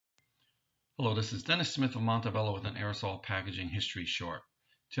Hello, this is Dennis Smith of Montebello with an Aerosol Packaging History Short.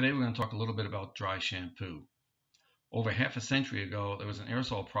 Today we're going to talk a little bit about dry shampoo. Over half a century ago, there was an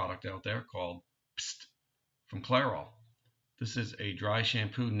aerosol product out there called Psst from Clairol. This is a dry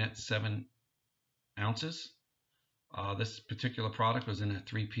shampoo, net 7 ounces. This particular product was in a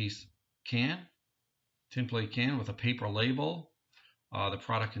 3-piece can, tin plate can with a paper label. The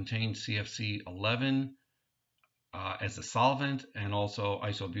product contained CFC 11, as the solvent, and also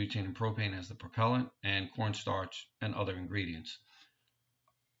isobutane and propane as the propellant, and cornstarch and other ingredients.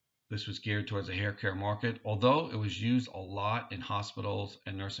 This was geared towards the hair care market, although it was used a lot in hospitals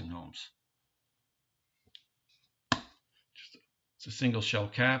and nursing homes. It's a single shell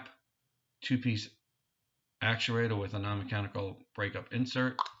cap, 2-piece actuator with a non-mechanical breakup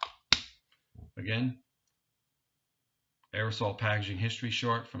insert. Again, Aerosol Packaging History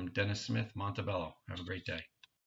Short from Dennis Smith, Montebello. Have a great day.